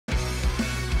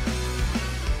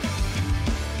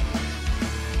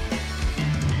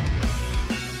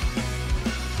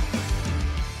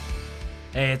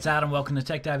Hey, it's Adam. Welcome to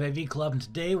Tech Dive AV Club, and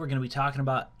today we're going to be talking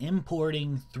about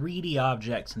importing 3D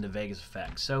objects into Vegas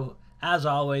Effects. So, as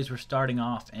always, we're starting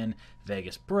off in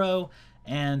Vegas Pro,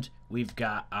 and we've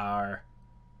got our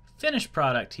finished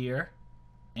product here,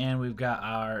 and we've got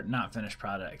our not finished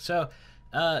product. So,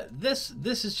 this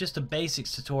is just a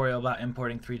basics tutorial about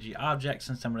importing 3D objects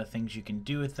and some of the things you can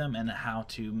do with them and how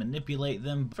to manipulate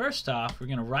them. First off, we're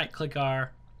going to right-click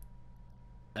our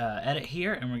edit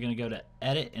here, and we're going to go to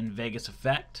edit in Vegas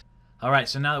Effect. Alright,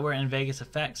 so now that we're in Vegas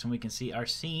Effects and we can see our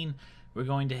scene, we're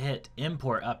going to hit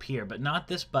import up here, but not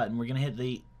this button. We're going to hit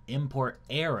the import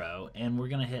arrow, and we're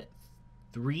going to hit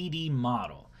 3D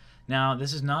model. Now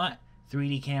this is not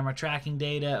 3D camera tracking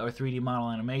data or 3D model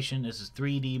animation. This is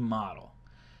 3D model,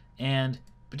 and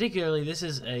particularly this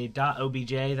is a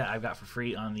 .obj that I've got for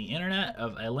free on the internet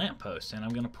of a lamppost, and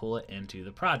I'm going to pull it into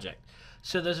the project.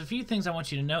 So there's a few things I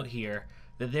want you to note here,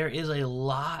 that there is a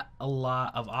lot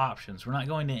of options. We're not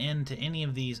going to into any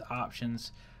of these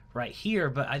options right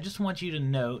here, but I just want you to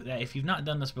note that if you've not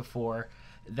done this before,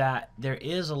 that there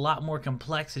is a lot more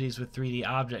complexities with 3D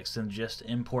objects than just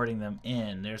importing them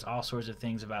in. There's all sorts of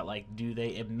things about, like, do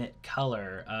they emit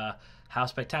color? How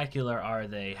spectacular are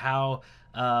they? How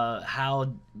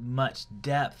much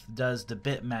depth does the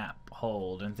bitmap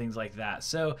hold, and things like that.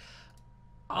 So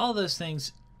all those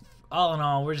things, all in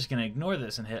all, we're just going to ignore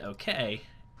this and hit OK,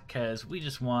 because we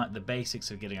just want the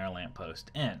basics of getting our lamppost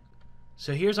in.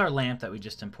 So here's our lamp that we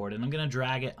just imported. I'm going to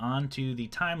drag it onto the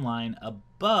timeline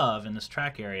above, in this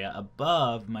track area,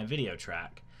 above my video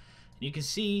track. And you can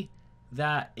see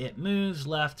that it moves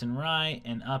left and right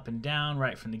and up and down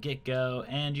right from the get-go,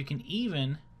 and you can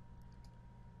even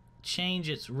change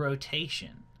its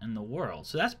rotation in the world.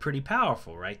 So that's pretty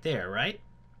powerful right there, right?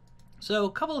 So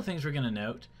a couple of things we're going to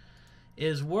note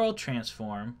is world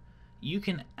transform. You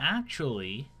can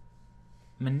actually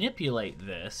manipulate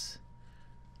this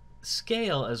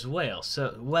scale as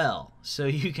well. So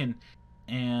you can,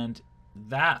 and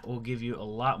that will give you a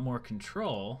lot more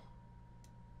control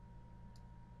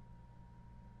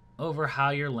over how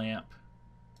your lamp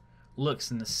looks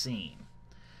in the scene.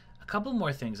 A couple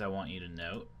more things I want you to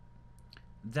note,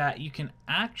 that you can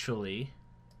actually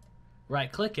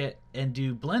right click it and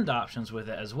do blend options with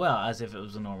it as well, as if it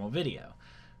was a normal video.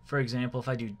 For example, if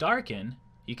I do darken,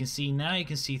 you can see now you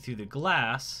can see through the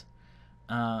glass,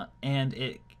 and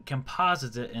it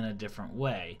composites it in a different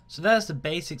way. So that's the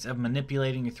basics of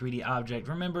manipulating a 3D object.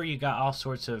 Remember, you got all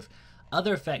sorts of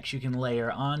other effects you can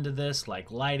layer onto this,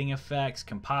 like lighting effects,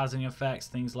 compositing effects,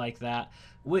 things like that,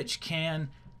 which can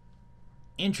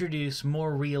introduce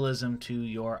more realism to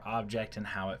your object and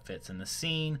how it fits in the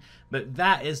scene. But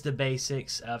that is the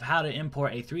basics of how to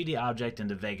import a 3D object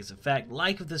into Vegas Effect.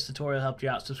 Like if this tutorial helped you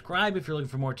out, subscribe if you're looking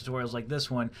for more tutorials like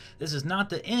this one. This is not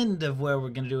the end of where we're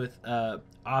going to do with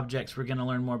objects. We're going to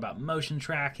learn more about motion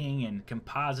tracking and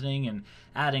compositing and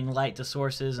adding light to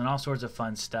sources and all sorts of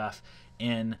fun stuff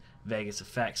in Vegas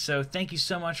Effects. So thank you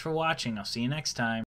so much for watching. I'll see you next time.